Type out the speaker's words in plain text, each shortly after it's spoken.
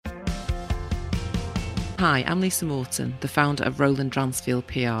Hi, I'm Lisa Morton, the founder of Roland Dransfield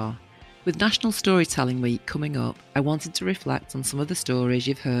PR. With National Storytelling Week coming up, I wanted to reflect on some of the stories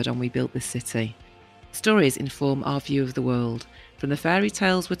you've heard on We Built This City. Stories inform our view of the world. From the fairy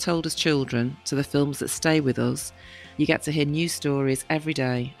tales we're told as children to the films that stay with us, you get to hear new stories every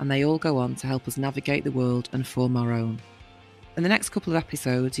day, and they all go on to help us navigate the world and form our own. In the next couple of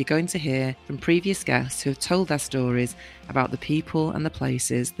episodes, you're going to hear from previous guests who have told their stories about the people and the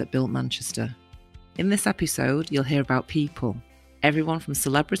places that built Manchester. In this episode, you'll hear about people, everyone from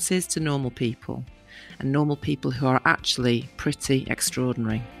celebrities to normal people, and normal people who are actually pretty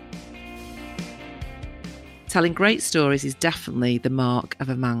extraordinary. Telling great stories is definitely the mark of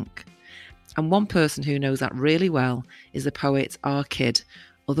a Manc. And one person who knows that really well is the poet R. Kidd,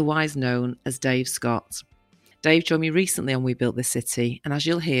 otherwise known as Dave Scott. Dave joined me recently on We Built This City, and as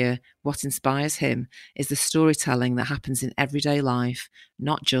you'll hear, what inspires him is the storytelling that happens in everyday life,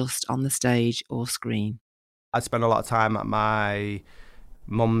 not just on the stage or screen. I spent a lot of time at my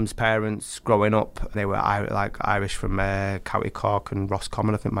mum's parents growing up. They were Irish from County Cork and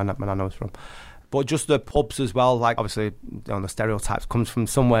Roscommon, I think my nan was from. But just the pubs as well, like obviously the stereotypes comes from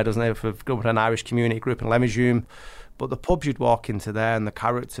somewhere, doesn't it? If we've grown up in an Irish community, grew up in Lemershume. But the pubs you'd walk into there and the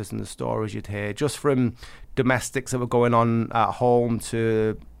characters and the stories you'd hear, just from domestics that were going on at home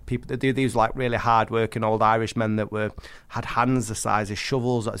to people that do these like really hard-working old Irish men that had hands the size of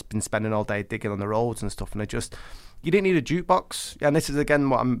shovels that has been spending all day digging on the roads and stuff. And you didn't need a jukebox. And this is again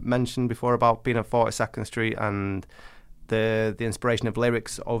what I mentioned before about being at 42nd Street and the inspiration of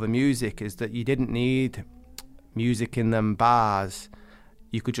lyrics over music is that you didn't need music in them bars.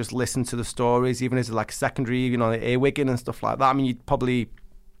 You could just listen to the stories, even as like secondary, earwigging and stuff like that. I mean, you'd probably,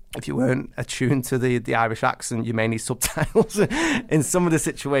 if you weren't attuned to the Irish accent, you may need subtitles in some of the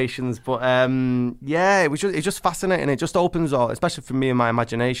situations. But it's just fascinating. It just opens up, especially for me and my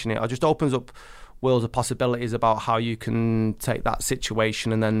imagination, it just opens up worlds of possibilities about how you can take that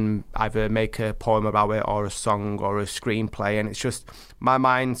situation and then either make a poem about it or a song or a screenplay. And it's just, my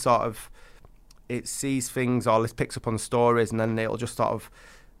mind sort of, it sees things or it picks up on stories and then it'll just sort of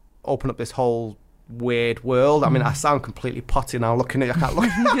open up this whole weird world. I mean, I sound completely potty now looking at you. I can't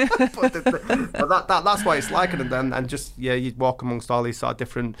look. but that's what it's like. And just, you'd walk amongst all these sort of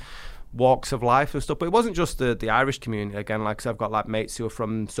different walks of life and stuff. But it wasn't just the Irish community. Again, like I said, I've got like mates who are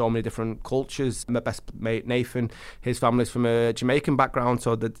from so many different cultures. My best mate Nathan, his family's from a Jamaican background,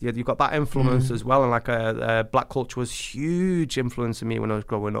 so that you've got that influence as well. And like black culture was huge influence on me when I was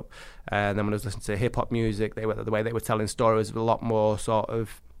growing up. And then when I was listening to hip hop music, the way they were telling stories was a lot more sort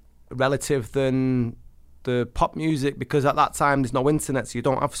of relative than the pop music, because at that time there's no internet, so you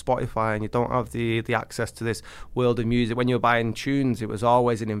don't have Spotify and you don't have the access to this world of music. When you're buying tunes, it was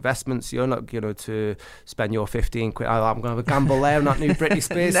always an investment, so you're not to spend your 15 quid, I'm going to have a gamble there on that new Britney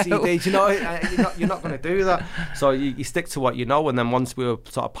Spears CD, you're not going to do that. So you stick to what you know. And then once we were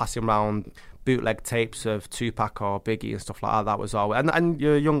sort of passing around bootleg tapes of Tupac or Biggie and stuff like that was always, and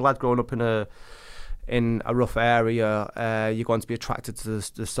you're a young lad growing up in a rough area, you're going to be attracted to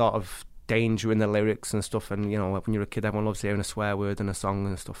the sort of danger in the lyrics and stuff. And when you're a kid, everyone loves hearing a swear word in a song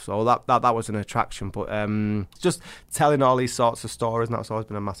and stuff, so that was an attraction. But just telling all these sorts of stories, and that's always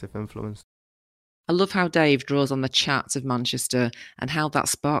been a massive influence. I love how Dave draws on the chat of Manchester and how that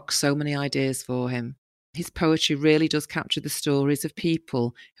sparks so many ideas for him. His poetry really does capture the stories of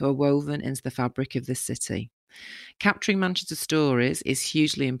people who are woven into the fabric of this city. Capturing Manchester stories is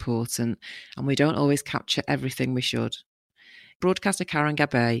hugely important, and we don't always capture everything we should. Broadcaster Karen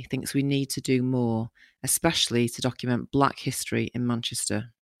Gabay thinks we need to do more, especially to document Black history in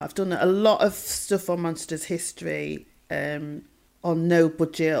Manchester. I've done a lot of stuff on Manchester's history on no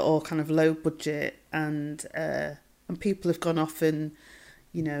budget or kind of low budget, and people have gone off and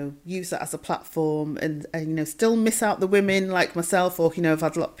use that as a platform and still miss out the women like myself, or I've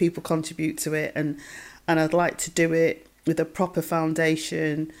had a lot of people contribute to it, and I'd like to do it with a proper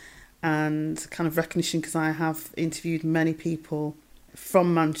foundation and kind of recognition, because I have interviewed many people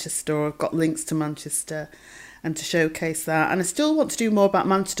from Manchester, or I've got links to Manchester, and to showcase that. And I still want to do more about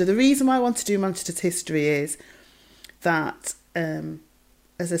Manchester. The reason why I want to do Manchester's history is that,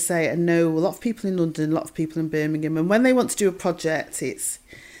 as I say, I know a lot of people in London, a lot of people in Birmingham, and when they want to do a project, it's,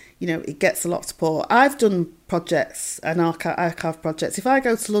 it gets a lot of support. I've done projects and archive projects. If I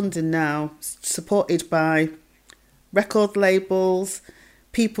go to London now, supported by record labels,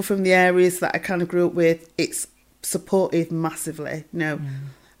 people from the areas that I kind of grew up with, it's supported massively. I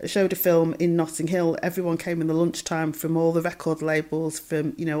showed a film in Notting Hill. Everyone came in the lunchtime from all the record labels,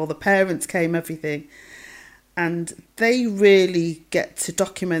 from, all the parents came, everything. And they really get to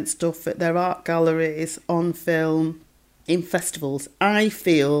document stuff at their art galleries, on film, in festivals. I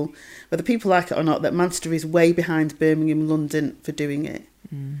feel, whether people like it or not, that Manchester is way behind Birmingham and London for doing it.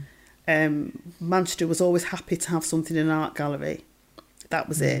 Manchester was always happy to have something in an art gallery. That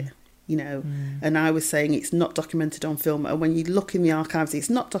was it, you know. And I was saying it's not documented on film. And when you look in the archives, it's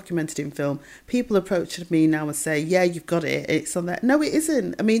not documented in film. People approach me now and say, yeah, you've got it. It's on there. No, it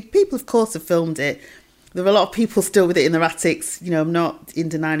isn't. I mean, people, of course, have filmed it. There are a lot of people still with it in their attics. You know, I'm not in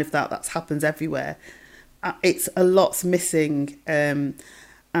denial of that. That happens everywhere. It's a lot's missing. And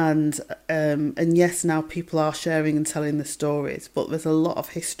yes, now people are sharing and telling the stories, but there's a lot of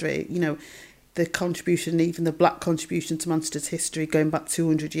history. You know, the contribution, even the black contribution to Manchester's history going back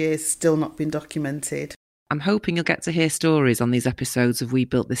 200 years, still not been documented. I'm hoping you'll get to hear stories on these episodes of We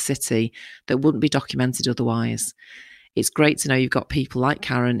Built This City that wouldn't be documented otherwise. It's great to know you've got people like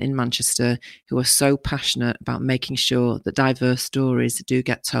Karen in Manchester who are so passionate about making sure that diverse stories do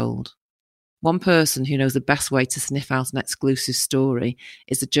get told. One person who knows the best way to sniff out an exclusive story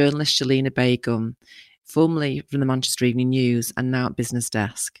is the journalist Shalina Begum, formerly from the Manchester Evening News and now at Business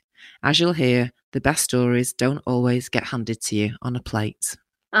Desk. As you'll hear, the best stories don't always get handed to you on a plate.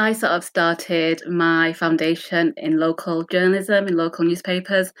 I sort of started my foundation in local journalism, in local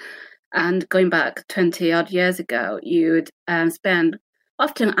newspapers. And going back 20 odd years ago, you'd spend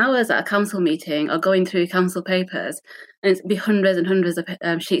often hours at a council meeting or going through council papers, and it'd be hundreds and hundreds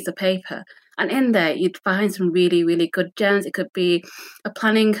of sheets of paper. And in there, you'd find some really, really good gems. It could be a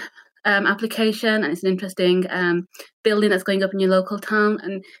planning application, and it's an interesting building that's going up in your local town,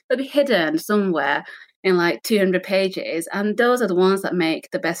 and it'll be hidden somewhere in like 200 pages. And those are the ones that make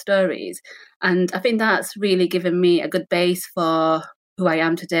the best stories. And I think that's really given me a good base for who I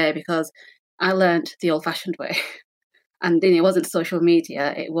am today, because I learned the old-fashioned way. And then it wasn't social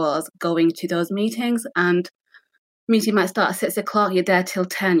media, it was going to those meetings. And meeting might start at 6 o'clock, you're there till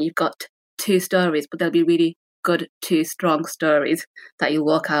 10, you've got 2 stories, but they'll be really good 2 strong stories that you'll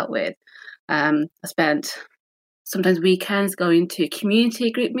walk out with. I spent sometimes weekends going to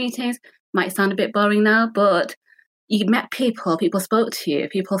community group meetings. Might sound a bit boring now, but you met people spoke to you,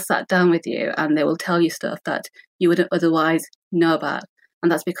 people sat down with you, and they will tell you stuff that you wouldn't otherwise know about.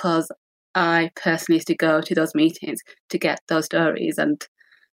 And that's because I personally used to go to those meetings to get those stories. And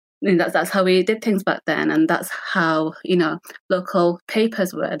that's how we did things back then. And that's how, you know, local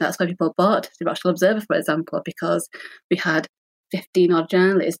papers were. That's why people bought the Rochdale Observer, for example, because we had 15 odd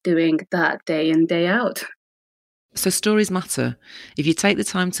journalists doing that day in, day out. So stories matter. If you take the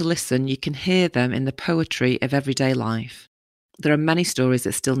time to listen, you can hear them in the poetry of everyday life. There are many stories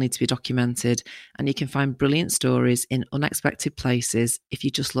that still need to be documented, and you can find brilliant stories in unexpected places if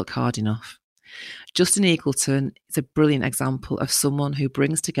you just look hard enough. Justin Eagleton is a brilliant example of someone who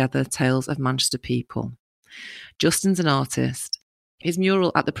brings together tales of Manchester people. Justin's an artist. His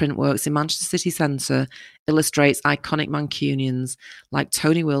mural at the Printworks in Manchester City Centre illustrates iconic Mancunians like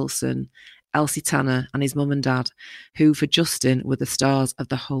Tony Wilson, Elsie Tanner and his mum and dad, who for Justin were the stars of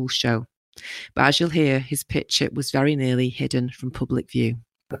the whole show. But as you'll hear, his picture was very nearly hidden from public view.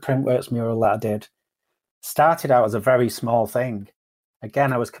 The Printworks mural that I did started out as a very small thing.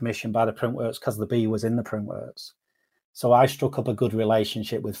 Again, I was commissioned by the Printworks because the Bee was in the Printworks. So I struck up a good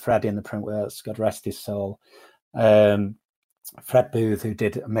relationship with Fred in the Printworks, God rest his soul. Fred Booth, who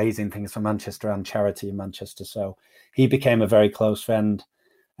did amazing things for Manchester and charity in Manchester. So he became a very close friend.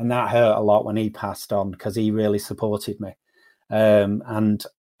 And that hurt a lot when he passed on, because he really supported me. And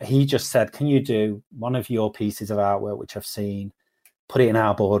he just said, can you do one of your pieces of artwork, which I've seen, put it in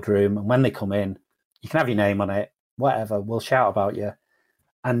our boardroom, and when they come in, you can have your name on it, whatever, we'll shout about you.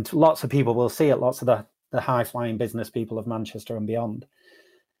 And lots of people will see it, lots of the high-flying business people of Manchester and beyond.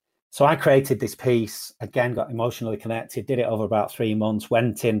 So I created this piece, again, got emotionally connected, did it over about 3 months,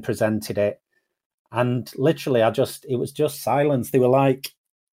 went in, presented it. And literally, it was just silence. They were like,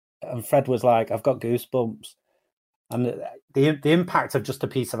 and Fred was like, I've got goosebumps. And the impact of just a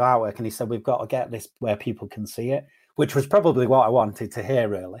piece of artwork. And he said, we've got to get this where people can see it, which was probably what I wanted to hear,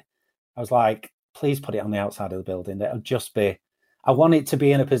 really. I was like, please put it on the outside of the building. It'll just be, I want it to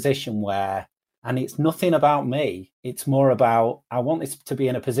be in a position where, and it's nothing about me. It's more about, I want this to be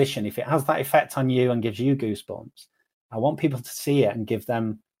in a position, if it has that effect on you and gives you goosebumps, I want people to see it and give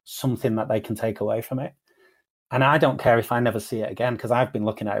them something that they can take away from it. And I don't care if I never see it again, because I've been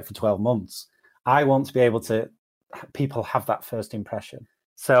looking at it for 12 months. I want to be able to, people have that first impression.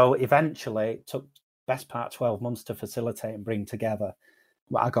 So eventually it took best part 12 months to facilitate and bring together.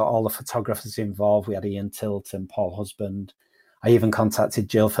 I got all the photographers involved. We had Ian Tilton, Paul Husband. I even contacted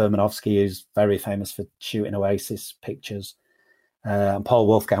Jill Furmanovsky, who's very famous for shooting Oasis pictures, and Paul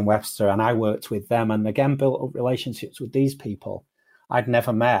Wolfgang Webster. And I worked with them and again built up relationships with these people I'd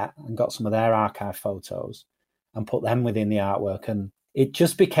never met and got some of their archive photos. and put them within the artwork. And it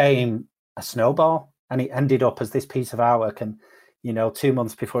just became a snowball, and it ended up as this piece of artwork. And, 2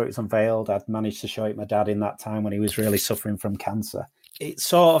 months before it was unveiled, I'd managed to show it my dad in that time when he was really suffering from cancer. It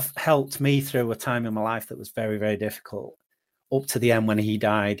sort of helped me through a time in my life that was very, very difficult up to the end when he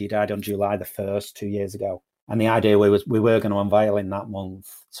died. He died on July the 1st, 2 years ago. And the idea was we were going to unveil in that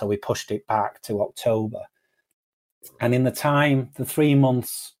month. So we pushed it back to October. And in the 3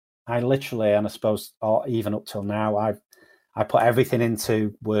 months, I literally, and I suppose or even up till now, I put everything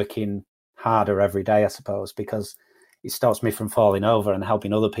into working harder every day, I suppose, because it stops me from falling over and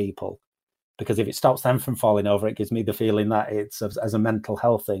helping other people. Because if it stops them from falling over, it gives me the feeling that it's, as a mental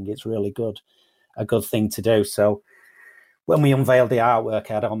health thing, it's really a good thing to do. So when we unveiled the artwork,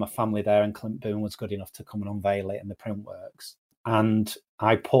 I had all my family there, and Clint Boon was good enough to come and unveil it in the Printworks. And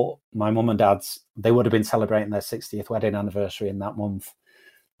I put my mum and dad's, they would have been celebrating their 60th wedding anniversary in that month.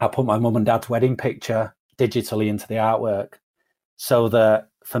 I put my mum and dad's wedding picture digitally into the artwork, so that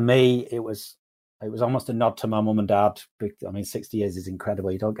for me, it was almost a nod to my mum and dad. I mean, 60 years is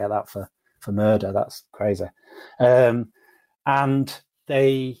incredible. You don't get that for murder. That's crazy. And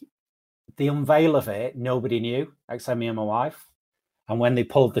the unveil of it, nobody knew except me and my wife. And when they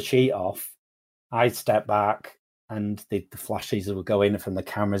pulled the sheet off, I stepped back, and the flashes were going from the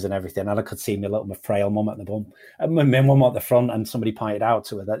cameras and everything. And I could see my frail mum at the bum, and my mum at the front. And somebody pointed out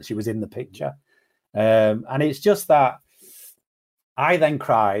to her that she was in the picture. And it's just that I then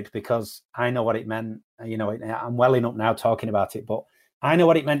cried because I know what it meant. I'm welling up now talking about it, but I know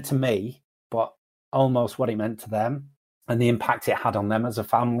what it meant to me, but almost what it meant to them, and the impact it had on them as a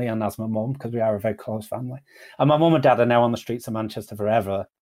family and as my mum, because we are a very close family. And my mum and dad are now on the streets of Manchester forever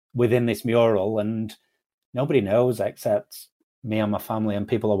within this mural, and nobody knows except me and my family, and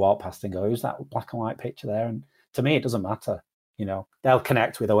people will walk past and go, who's that black and white picture there? And to me, it doesn't matter. They'll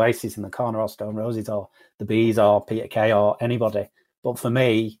connect with Oasis in the corner, or Stone Roses, or the Bees, or Peter Kay, or anybody. But for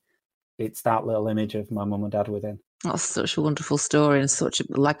me, it's that little image of my mum and dad within. That's such a wonderful story and such a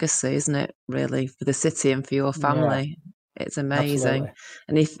legacy, isn't it, really, for the city and for your family? Yeah, it's amazing. Absolutely.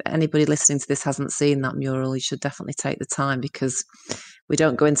 And if anybody listening to this hasn't seen that mural, you should definitely take the time, because we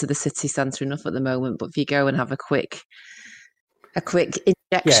don't go into the city centre enough at the moment. But if you go and have a quick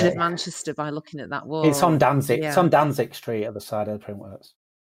injection of Manchester by looking at that wall. It's on Danzig. Yeah. It's on Danzig Street at the side of the Printworks.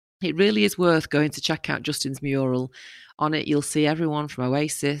 It really is worth going to check out Justin's mural. On it, you'll see everyone from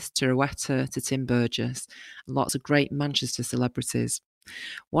Oasis to Rowetta to Tim Burgess, and lots of great Manchester celebrities.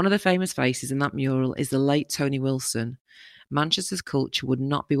 One of the famous faces in that mural is the late Tony Wilson. Manchester's culture would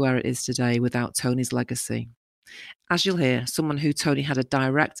not be where it is today without Tony's legacy. As you'll hear, someone who Tony had a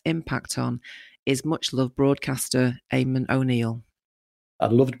direct impact on is much-loved broadcaster Eamon O'Neill. I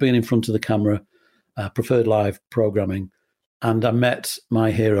loved being in front of the camera, preferred live programming, and I met my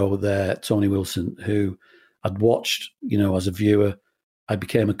hero there, Tony Wilson, who I'd watched, as a viewer. I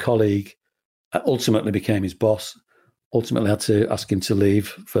became a colleague. I ultimately became his boss. Ultimately had to ask him to leave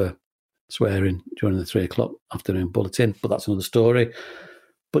for swearing during the 3:00 afternoon bulletin, but that's another story.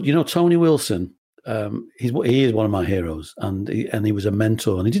 But, Tony Wilson, he is one of my heroes, and he was a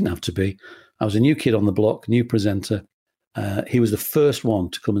mentor, and he didn't have to be. I was a new kid on the block, new presenter. He was the first one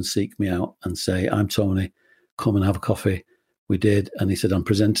to come and seek me out and say, I'm Tony, come and have a coffee. We did. And he said, I'm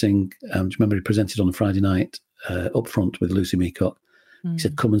presenting. Do you remember he presented on a Friday night up front with Lucy Meacock? He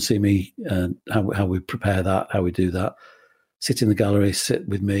said, come and see me, how we prepare that, how we do that. Sit in the gallery, sit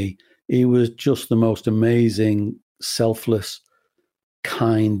with me. He was just the most amazing, selfless,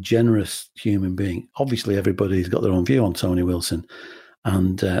 kind, generous human being. Obviously, everybody's got their own view on Tony Wilson.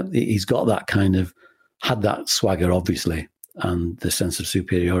 And he's got that had that swagger, obviously, and the sense of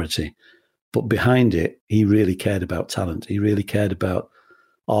superiority. But behind it, he really cared about talent. He really cared about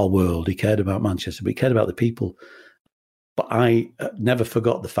our world. He cared about Manchester, but he cared about the people. But I never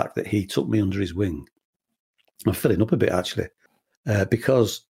forgot the fact that he took me under his wing. I'm filling up a bit, actually,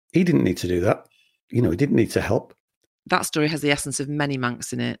 because he didn't need to do that. He didn't need to help. That story has the essence of many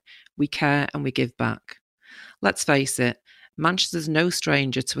Mancs in it. We care and we give back. Let's face it, Manchester's no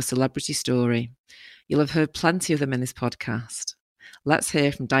stranger to a celebrity story. You'll have heard plenty of them in this podcast. Let's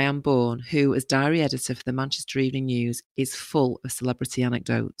hear from Diane Bourne, who, as diary editor for the Manchester Evening News, is full of celebrity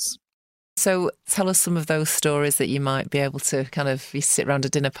anecdotes. So tell us some of those stories that you might be able to you sit around a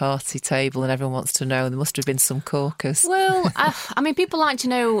dinner party table and everyone wants to know. There must have been some corkers. Well, people like to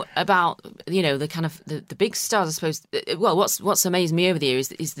know about, the big stars, I suppose. Well, what's amazed me over the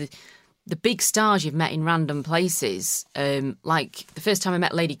years is the big stars you've met in random places. Like the first time I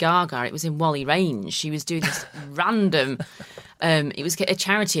met Lady Gaga, it was in Whalley Range. She was doing this random... it was a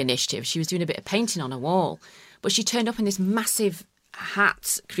charity initiative. She was doing a bit of painting on a wall. But she turned up in this massive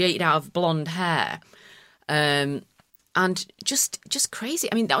hat created out of blonde hair. and just crazy.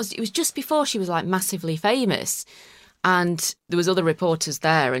 I mean, it was just before she was like massively famous, and there was other reporters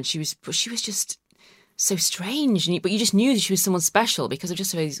there, and she was just so strange. But you just knew that she was someone special because of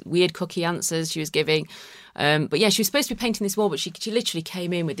just those weird cookie answers she was giving. But yeah, she was supposed to be painting this wall, but she literally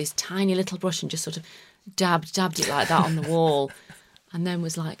came in with this tiny little brush and just sort of dabbed it like that on the wall. And then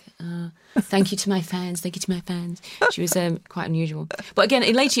was like, thank you to my fans, thank you to my fans. She was quite unusual. But again,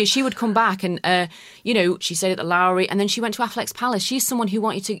 in later years, she would come back and, she stayed at the Lowry and then she went to Affleck's Palace. She's someone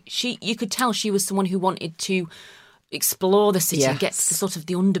who you could tell she was someone who wanted to explore the city and get to the sort of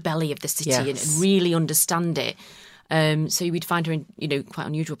the underbelly of the city and really understand it. So we'd find her in, quite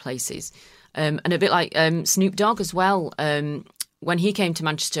unusual places. And a bit like Snoop Dogg as well. When he came to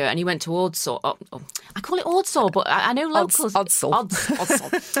Manchester and he went to Ordsall, I call it Ordsall, but I know locals. Ordsall.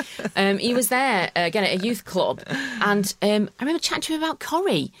 He was there again at a youth club, and I remember chatting to him about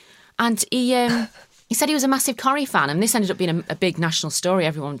Corrie, and he said he was a massive Corrie fan, and this ended up being a big national story.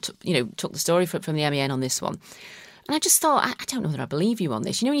 Everyone took the story from the MEN on this one, and I just thought I don't know whether I believe you on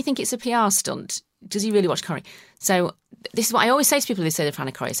this. When you think it's a PR stunt, does he really watch Corrie? So this is what I always say to people who say they're a fan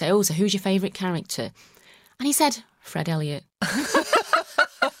of Corrie. I say, so who's your favourite character? And he said, Fred Elliott.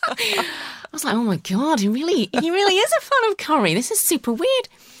 I was like, oh my God, he really is a fan of Corrie. This is super weird.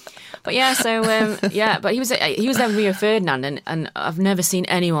 But yeah, so but he was there with Rio Ferdinand, and I've never seen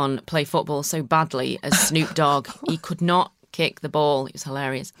anyone play football so badly as Snoop Dogg. He could not kick the ball. It was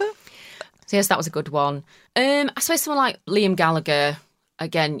hilarious. So yes, that was a good one. I suppose someone like Liam Gallagher,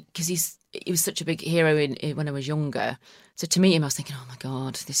 again, because he was such a big hero when I was younger. So to meet him, I was thinking, oh my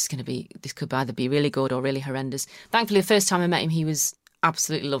God, this could either be really good or really horrendous. Thankfully, the first time I met him, he was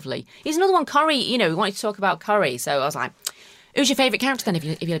absolutely lovely. He's another one, Corrie, we wanted to talk about Corrie. So I was like, who's your favourite character then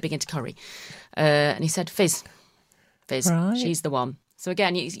if you're big into Corrie? And he said, Fizz. Right. She's the one. So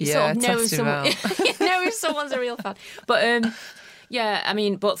again, you sort of know if someone, if someone's a real fan. But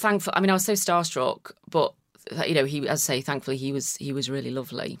but thankfully, I was so starstruck, but he, as I say, thankfully he was really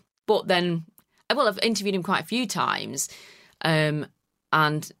lovely. But then, I've interviewed him quite a few times,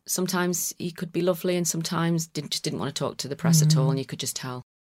 and sometimes he could be lovely and sometimes just didn't want to talk to the press at all, and you could just tell.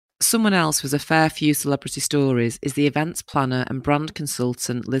 Someone else with a fair few celebrity stories is the events planner and brand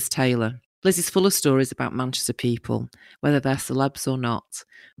consultant Liz Taylor. Liz is full of stories about Manchester people, whether they're celebs or not,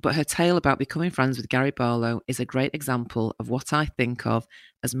 but her tale about becoming friends with Gary Barlow is a great example of what I think of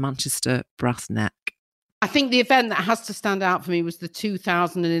as Manchester brass neck. I think the event that has to stand out for me was the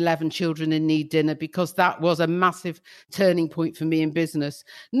 2011 Children in Need dinner, because that was a massive turning point for me in business.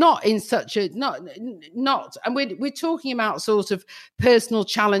 Not in such a, and we're talking about sort of personal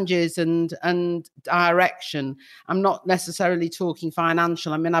challenges and direction. I'm not necessarily talking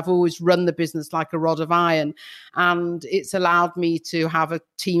financial. I've always run the business like a rod of iron, and it's allowed me to have a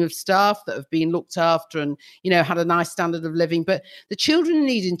team of staff that have been looked after and, had a nice standard of living. But the Children in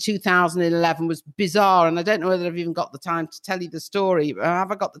Need in 2011 was bizarre. And I don't know whether I've even got the time to tell you the story.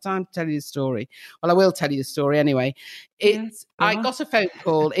 Have I got the time to tell you the story? Well, I will tell you the story anyway. I got a phone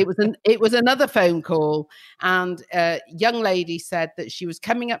call. It was another phone call, and a young lady said that she was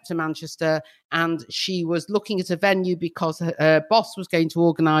coming up to Manchester and she was looking at a venue because her boss was going to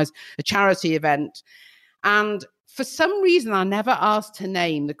organise a charity event. And for some reason, I never asked her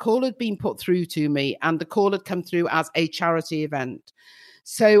name. The call had been put through to me, and the call had come through as a charity event.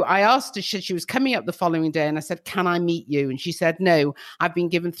 So I asked her, she was coming up the following day, and I said, can I meet you? And she said, no, I've been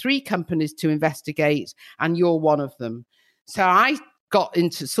given 3 companies to investigate, and you're one of them. So I got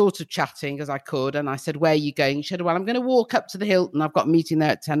into sort of chatting as I could, and I said, where are you going? She said, well, I'm going to walk up to the Hilton. I've got a meeting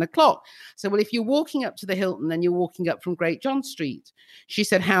there at 10 o'clock. So, well, if you're walking up to the Hilton, then you're walking up from Great John Street. She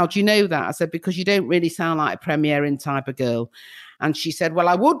said, how do you know that? I said, because you don't really sound like a Premier Inn type of girl. And she said, well,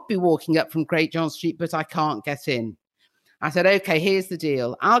 I would be walking up from Great John Street, but I can't get in. I said, okay, here's the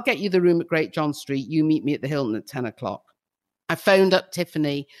deal. I'll get you the room at Great John Street. You meet me at the Hilton at 10 o'clock. I phoned up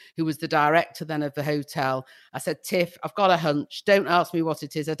Tiffany, who was the director then of the hotel. I said, Tiff, I've got a hunch. Don't ask me what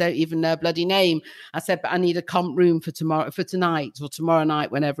it is. I don't even know her bloody name. I said, but I need a comp room for tonight or tomorrow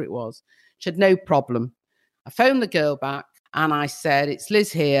night, whenever it was. She said, no problem. I phoned the girl back and I said, it's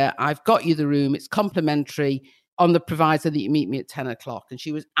Liz here. I've got you the room. It's complimentary on the proviso that you meet me at 10 o'clock. And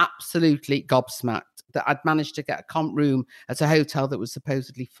she was absolutely gobsmacked that I'd managed to get a comp room at a hotel that was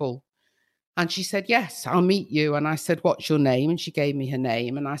supposedly full. And she said, yes, I'll meet you. And I said, what's your name? And she gave me her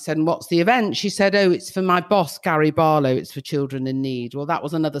name. And I said, and what's the event? She said, oh, it's for my boss, Gary Barlow. It's for children in need. Well, that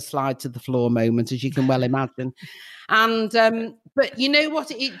was another slide to the floor moment, as you can well imagine. And but you know what?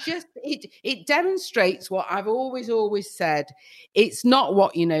 It demonstrates what I've always said. It's not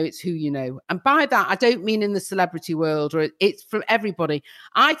what you know, it's who you know. And by that, I don't mean in the celebrity world, or it's from everybody.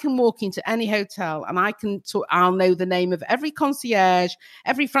 I can walk into any hotel and I'll know the name of every concierge,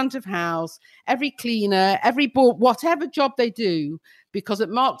 every front of house, every cleaner, every board, whatever job they do, because at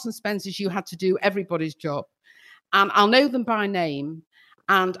Marks and Spencer's you had to do everybody's job. And I'll know them by name.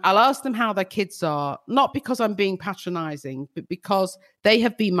 And I'll ask them how their kids are, not because I'm being patronizing, but because they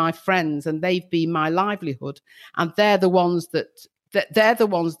have been my friends and they've been my livelihood. And they're the ones that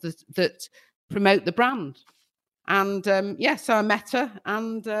promote the brand. And so I met her,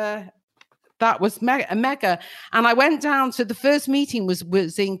 and that was mega. And I went down to the first meeting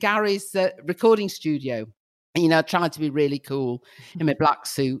was in Gary's recording studio. You know, I tried to be really cool in my black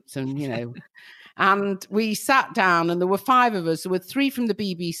suit and, And we sat down, and there were 5 of us. There were 3 from the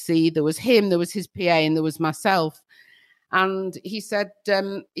BBC. There was him, there was his PA, and there was myself. And he said,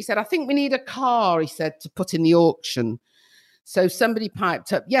 I think we need a car, he said, to put in the auction. So somebody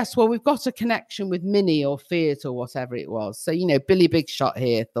piped up, yes, well, we've got a connection with Mini or Fiat or whatever it was. So, Billy Big Shot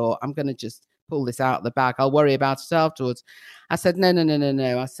here thought, I'm going to just pull this out of the bag. I'll worry about it afterwards. I said,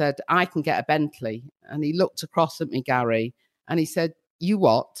 no. I said, I can get a Bentley. And he looked across at me, Gary, and he said, you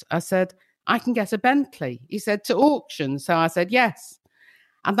what? I said, I can get a Bentley. He said, to auction. So I said, yes.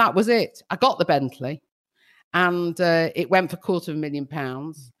 And that was it. I got the Bentley, and it went for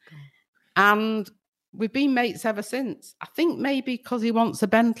 £250,000. And we've been mates ever since. I think maybe because he wants a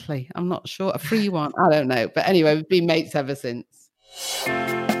Bentley. I'm not sure. A free one. I don't know. But anyway, we've been mates ever since.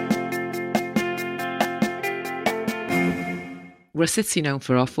 We're a city known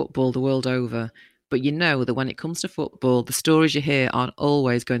for our football the world over. But you know that when it comes to football, the stories you hear aren't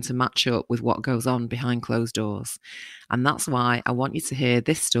always going to match up with what goes on behind closed doors. And that's why I want you to hear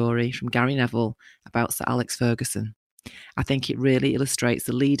this story from Gary Neville about Sir Alex Ferguson. I think it really illustrates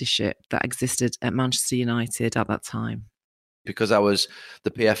the leadership that existed at Manchester United at that time. Because I was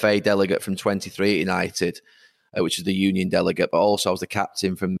the PFA delegate from 23 at United, which is the union delegate, but also I was the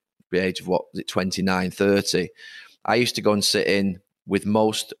captain from the age of 29, 30. I used to go and sit in with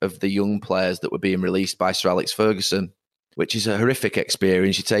most of the young players that were being released by Sir Alex Ferguson, which is a horrific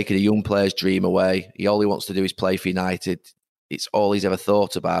experience. You're taking a young player's dream away. All he wants to do is play for United. It's all he's ever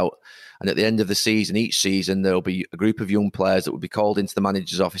thought about. And at the end of the season, each season, there'll be a group of young players that will be called into the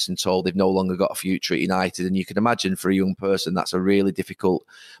manager's office and told they've no longer got a future at United. And you can imagine for a young person, that's a really difficult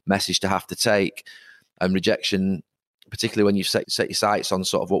message to have to take. And rejection, particularly when you set your sights on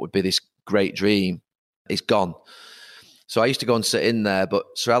sort of what would be this great dream, is gone. So I used to go and sit in there, but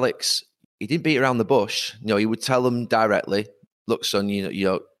Sir Alex, he didn't beat around the bush. He would tell them directly, look, son,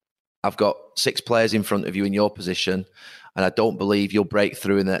 I've got 6 players in front of you in your position, and I don't believe you'll break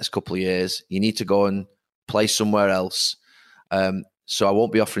through in the next couple of years. You need to go and play somewhere else. So I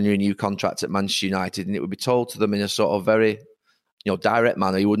won't be offering you a new contract at Manchester United. And it would be told to them in a sort of very, direct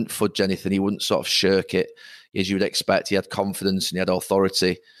manner. He wouldn't fudge anything. He wouldn't sort of shirk it as you would expect. He had confidence and he had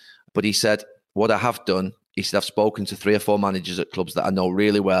authority. But he said, what I have done, he said, I've spoken to 3 or 4 managers at clubs that I know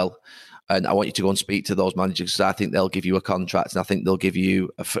really well, and I want you to go and speak to those managers because I think they'll give you a contract and I think they'll give you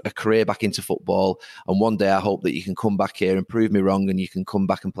a career back into football. And one day I hope that you can come back here and prove me wrong and you can come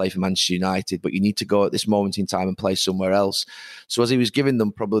back and play for Manchester United, but you need to go at this moment in time and play somewhere else. So as he was giving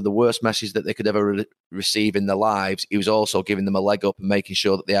them probably the worst message that they could ever receive in their lives, he was also giving them a leg up and making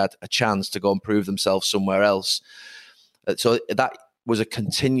sure that they had a chance to go and prove themselves somewhere else. So that was a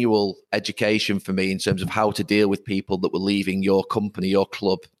continual education for me in terms of how to deal with people that were leaving your company, your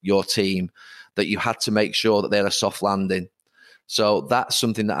club, your team, that you had to make sure that they had a soft landing. So that's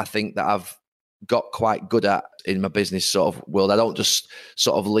something that I think that I've got quite good at in my business sort of world. I don't just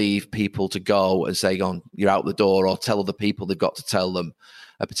sort of leave people to go and say, you're out the door, or tell other people they've got to tell them,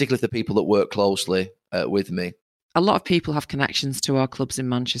 particularly the people that work closely with me. A lot of people have connections to our clubs in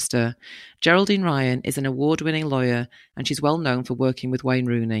Manchester. Geraldine Ryan is an award-winning lawyer, and she's well known for working with Wayne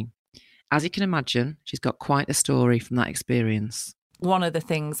Rooney. As you can imagine, she's got quite a story from that experience. One of the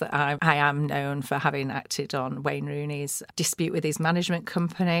things that I am known for having acted on Wayne Rooney's dispute with his management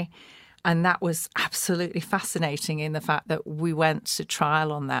company, and that was absolutely fascinating in the fact that we went to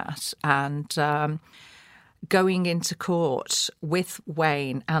trial on that, and going into court with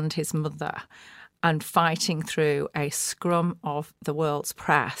Wayne and his mother and fighting through a scrum of the world's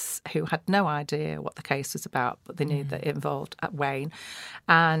press who had no idea what the case was about, but they knew that it involved Wayne,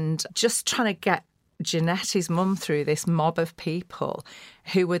 and just trying to get Janetti's mum through this mob of people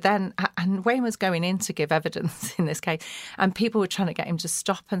who were then, and Wayne was going in to give evidence in this case, and people were trying to get him to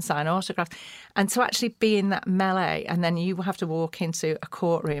stop and sign autographs. And to actually be in that melee, and then you have to walk into a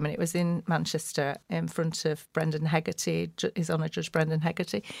courtroom, and it was in Manchester in front of Brendan Hegarty, His Honour Judge Brendan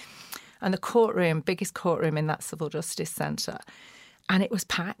Hegarty, and the courtroom, biggest courtroom in that civil justice centre. And it was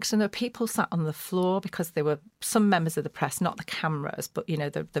packed, and there were people sat on the floor because there were some members of the press, not the cameras, but, you know,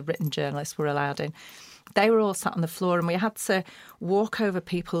 the written journalists were allowed in. They were all sat on the floor, and we had to walk over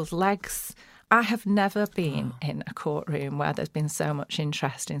people's legs. I have never been in a courtroom where there's been so much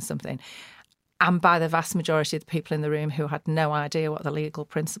interest in something. And by the vast majority of the people in the room who had no idea what the legal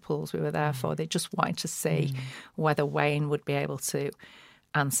principles we were there for, they just wanted to see whether Wayne would be able to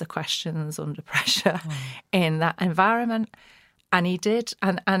answer questions under pressure in that environment. And he did.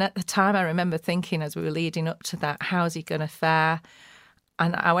 And at the time, I remember thinking as we were leading up to that, how's he going to fare?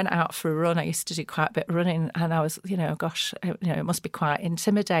 And I went out for a run. I used to do quite a bit of running. And I was, gosh, it must be quite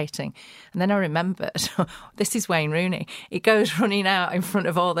intimidating. And then I remembered, this is Wayne Rooney. He goes running out in front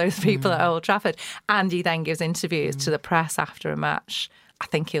of all those people at Old Trafford. And he then gives interviews to the press after a match. I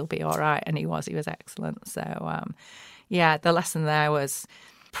think he'll be all right. And he was excellent. So, the lesson there was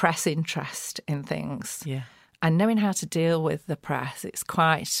press interest in things. Yeah. And knowing how to deal with the press, it's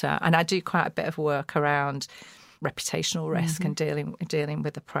quite... and I do quite a bit of work around reputational risk and dealing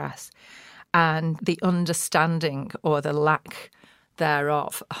with the press. And the understanding or the lack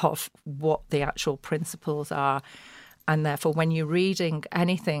thereof of what the actual principles are. And therefore, when you're reading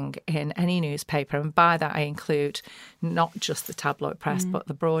anything in any newspaper, and by that I include not just the tabloid press, but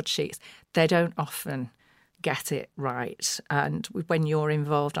the broadsheets, they don't often get it right. And when you're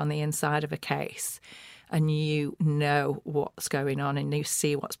involved on the inside of a case... and you know what's going on and you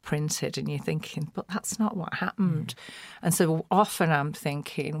see what's printed and you're thinking, but that's not what happened. And so often I'm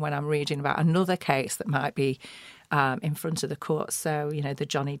thinking when I'm reading about another case that might be in front of the court, so, the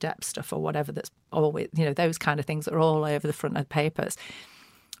Johnny Depp stuff or whatever that's always, those kind of things that are all over the front of the papers,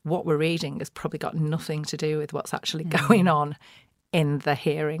 what we're reading has probably got nothing to do with what's actually going on in the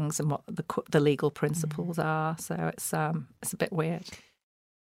hearings and what the legal principles are. So it's a bit weird.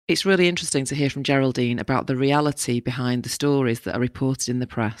 It's really interesting to hear from Geraldine about the reality behind the stories that are reported in the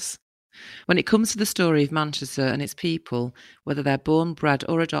press. When it comes to the story of Manchester and its people, whether they're born, bred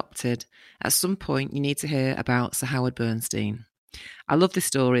or adopted, at some point you need to hear about Sir Howard Bernstein. I love this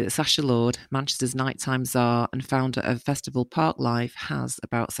story that Sacha Lord, Manchester's nighttime czar and founder of Festival Park Life, has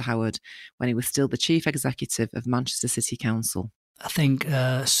about Sir Howard when he was still the chief executive of Manchester City Council. I think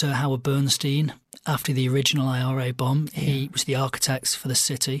Sir Howard Bernstein, after the original IRA bomb, he was the architect for the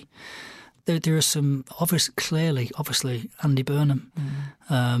city. There are some, obviously, Andy Burnham.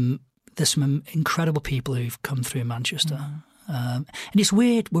 There's some incredible people who've come through Manchester. And it's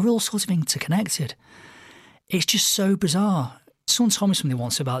weird, we're all sort of interconnected. It's just so bizarre. Someone told me something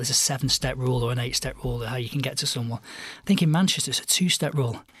once about there's a 7-step rule or an 8-step rule, how you can get to someone. I think in Manchester it's a 2-step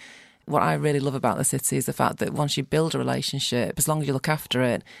rule. What I really love about the city is the fact that once you build a relationship, as long as you look after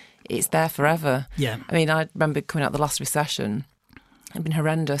it, it's there forever. Yeah. I mean, I remember coming out the last recession. It'd been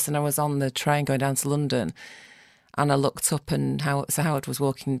horrendous, and I was on the train going down to London, and I looked up, and Sir Howard was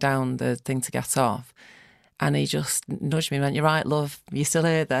walking down the thing to get off, and he just nudged me and went, "You're right, love, you're still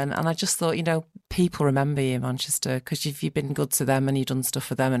here then." And I just thought, people remember you in Manchester because if you've been good to them and you've done stuff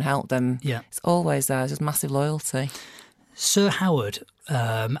for them and helped them, it's always there. There's massive loyalty. Sir Howard,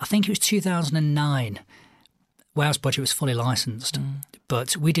 I think it was 2009, Wales budget was fully licensed,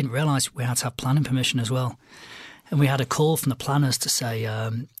 but we didn't realise we had to have planning permission as well. And we had a call from the planners to say,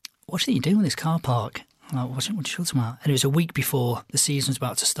 what are you doing with this car park? What are you talking about? And it was a week before the season was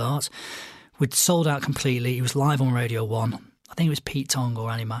about to start. We'd sold out completely. It was live on Radio 1. I think it was Pete Tong or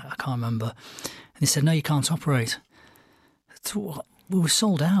Annie Mac, I can't remember. And they said, no, you can't operate. So we were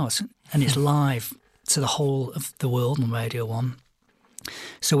sold out, and it's live to the whole of the world on Radio 1.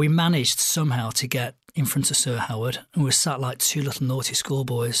 So we managed somehow to get in front of Sir Howard, and we were sat like two little naughty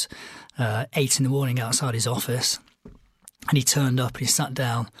schoolboys, 8 a.m. outside his office. And he turned up and he sat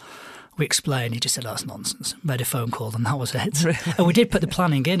down. We explained, he just said, that's nonsense. Made a phone call and that was it. Really? And we did put the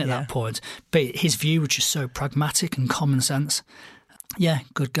planning in at that point, but his view was just so pragmatic and common sense. Yeah,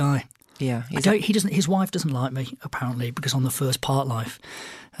 good guy. Yeah, his wife doesn't like me, apparently, because on the first Park Life,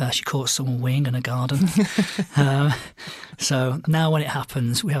 she caught someone weeing in a garden. So now when it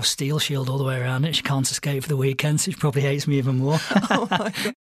happens, we have Steel Shield all the way around it. She can't escape for the weekend, so she probably hates me even more. Oh my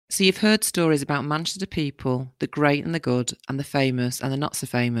God. So you've heard stories about Manchester people, the great and the good, and the famous and the not so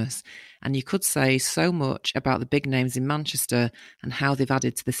famous. And you could say so much about the big names in Manchester and how they've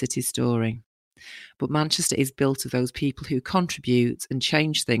added to the city's story. But Manchester is built of those people who contribute and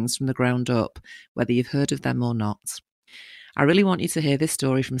change things from the ground up, whether you've heard of them or not. I really want you to hear this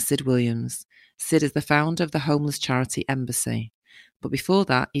story from Sid Williams. Sid is the founder of the homeless charity Embassy. But before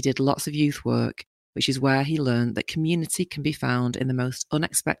that, he did lots of youth work, which is where he learned that community can be found in the most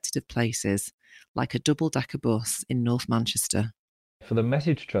unexpected of places, like a double-decker bus in North Manchester. For the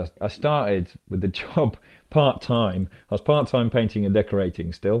Message Trust, I started with the job part-time. I was part-time painting and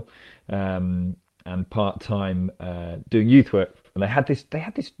decorating still, and part-time doing youth work. And they had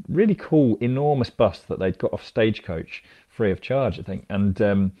this really cool, enormous bus that they'd got off Stagecoach, free of charge, I think.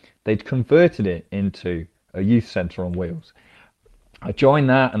 And they'd converted it into a youth centre on wheels. I joined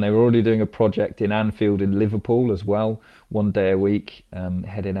that, and they were already doing a project in Anfield in Liverpool as well, 1 day a week,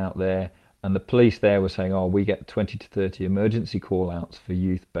 heading out there. And the police there were saying, we get 20 to 30 emergency call-outs for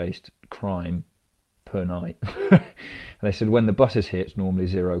youth-based crime per night. And they said, when the buses hit, it's normally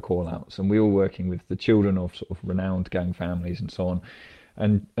 0 call-outs. And we were working with the children of sort of renowned gang families and so on,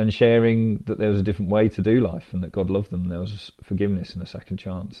 and sharing that there was a different way to do life and that God loved them. There was forgiveness and a second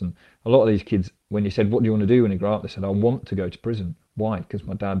chance. And a lot of these kids, when you said, what do you want to do when you grow up? They said, I want to go to prison. Why? Because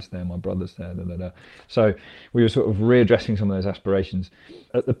my dad's there, my brother's there, da, da, da. So we were sort of readdressing some of those aspirations.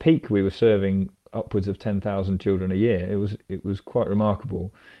 At the peak, we were serving upwards of 10,000 children a year. It was quite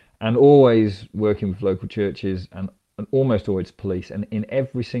remarkable. And always working with local churches and almost always police. And in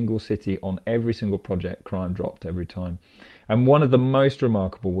every single city, on every single project, crime dropped every time. And one of the most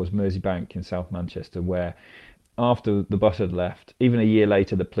remarkable was Merseybank in South Manchester, where after the bus had left, even a year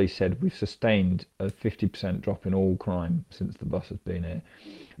later, the police said, we've sustained a 50% drop in all crime since the bus has been here.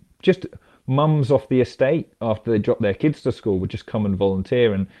 Just mums off the estate, after they dropped their kids to school, would just come and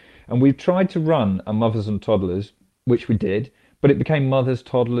volunteer. And we tried to run a mothers and toddlers, which we did, but it became mothers,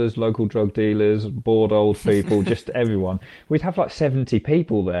 toddlers, local drug dealers, bored old people, just everyone. We'd have like 70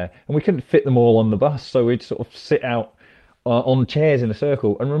 people there, and we couldn't fit them all on the bus, so we'd sort of sit out on chairs in a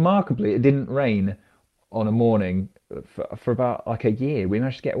circle. And remarkably, it didn't rain on a morning for about like a year. We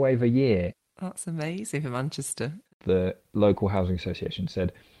managed to get away with a year. That's amazing for Manchester. The local housing association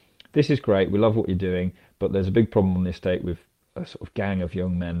said, this is great, we love what you're doing, but there's a big problem on the estate with a sort of gang of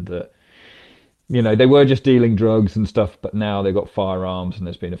young men that, you know, they were just dealing drugs and stuff, but now they've got firearms and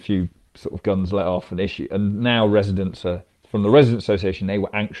there's been a few sort of guns let off and issue. And now residents are, from the resident association, they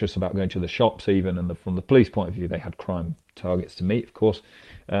were anxious about going to the shops even, and from the police point of view, they had crime targets to meet, of course.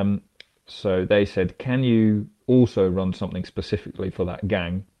 So they said, can you also run something specifically for that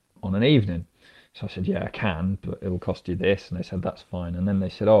gang on an evening? So I said, yeah, I can, but it'll cost you this. And they said, that's fine. And then they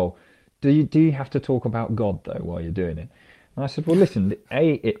said, do you have to talk about God, though, while you're doing it? And I said, well, listen,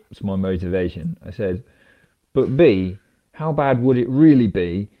 A, it's my motivation. I said, but B, how bad would it really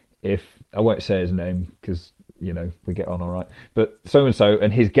be if, I won't say his name because, you know, we get on all right, but so-and-so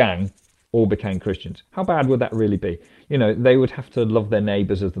and his gang all became Christians. How bad would that really be? You know, they would have to love their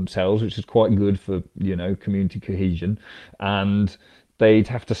neighbours as themselves, which is quite good for, you know, community cohesion. And they'd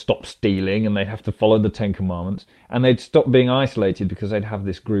have to stop stealing, and they'd have to follow the 10 Commandments, and they'd stop being isolated because they'd have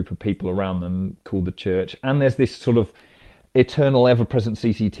this group of people around them called the church. And there's this sort of eternal, ever-present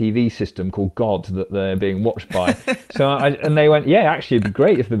CCTV system called God that they're being watched by. And they went, yeah, actually, it'd be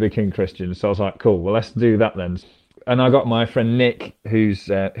great if they became Christians. So I was like, cool, well, let's do that then. And I got my friend Nick, who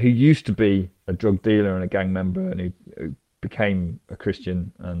used to be a drug dealer and a gang member, and who became a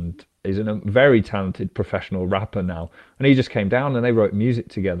Christian and is a very talented professional rapper now. And he just came down and they wrote music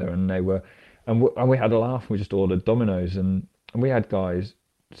together, and we had a laugh. We just ordered Domino's, and we had guys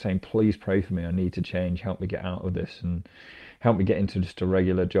saying, please pray for me, I need to change, help me get out of this and help me get into just a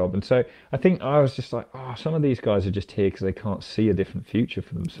regular job. And so I think I was just like, some of these guys are just here because they can't see a different future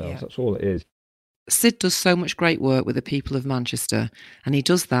for themselves. Yeah. That's all it is. Sid does so much great work with the people of Manchester, and he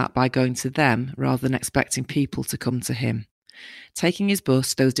does that by going to them rather than expecting people to come to him. Taking his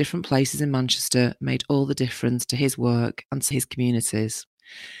bus to those different places in Manchester made all the difference to his work and to his communities.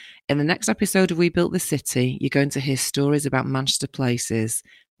 In the next episode of We Built This City, you're going to hear stories about Manchester places,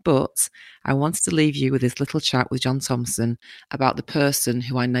 but I wanted to leave you with this little chat with John Thompson about the person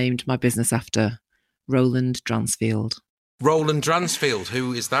who I named my business after, Roland Dransfield. Roland Dransfield,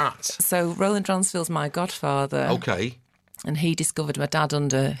 who is that? So Roland Dransfield's my godfather. Okay. And he discovered my dad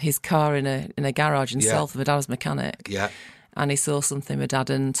under his car in a garage in Salford. My dad was a mechanic. Yeah. And he saw something with Dad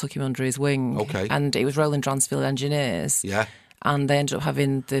and took him under his wing. Okay. And it was Roland Dransfield Engineers. Yeah. And they ended up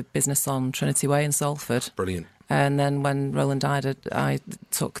having the business on Trinity Way in Salford. Brilliant. And then when Roland died, I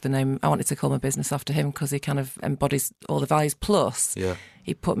took the name, I wanted to call my business after him because he kind of embodies all the values. Plus,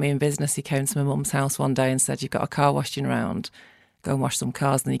 he put me in business. He came to my mum's house one day and said, you've got a car washing around. go and wash some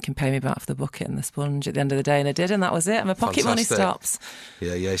cars, and then you can pay me back for the bucket and the sponge at the end of the day. And I did, and that was it. And my pocket money stops.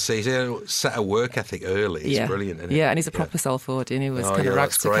 Yeah. So he's set a work ethic early. It's brilliant, isn't it? Yeah, and he's a proper Salfordian. He was kind of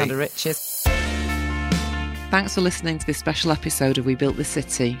rags to kind of riches. Thanks for listening to this special episode of We Built the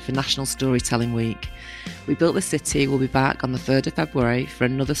City for National Storytelling Week. We Built the City will be back on the 3rd of February for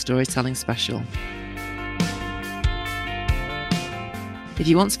another storytelling special. If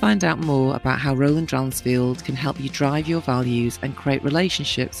you want to find out more about how Roland Dransfield can help you drive your values and create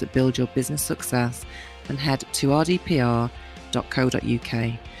relationships that build your business success, then head to rdpr.co.uk,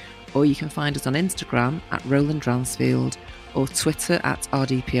 or you can find us on Instagram at Roland Dransfield or Twitter at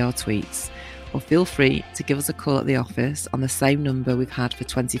rdprtweets, or feel free to give us a call at the office on the same number we've had for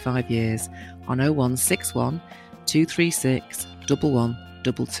 25 years on 0161 236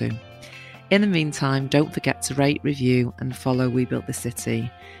 1122. In the meantime, don't forget to rate, review and follow We Built the City.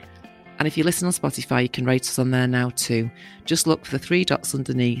 And if you listen on Spotify, you can rate us on there now too. Just look for the 3 dots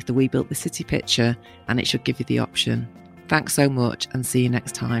underneath the We Built the City picture and it should give you the option. Thanks so much and see you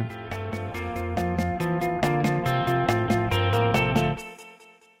next time.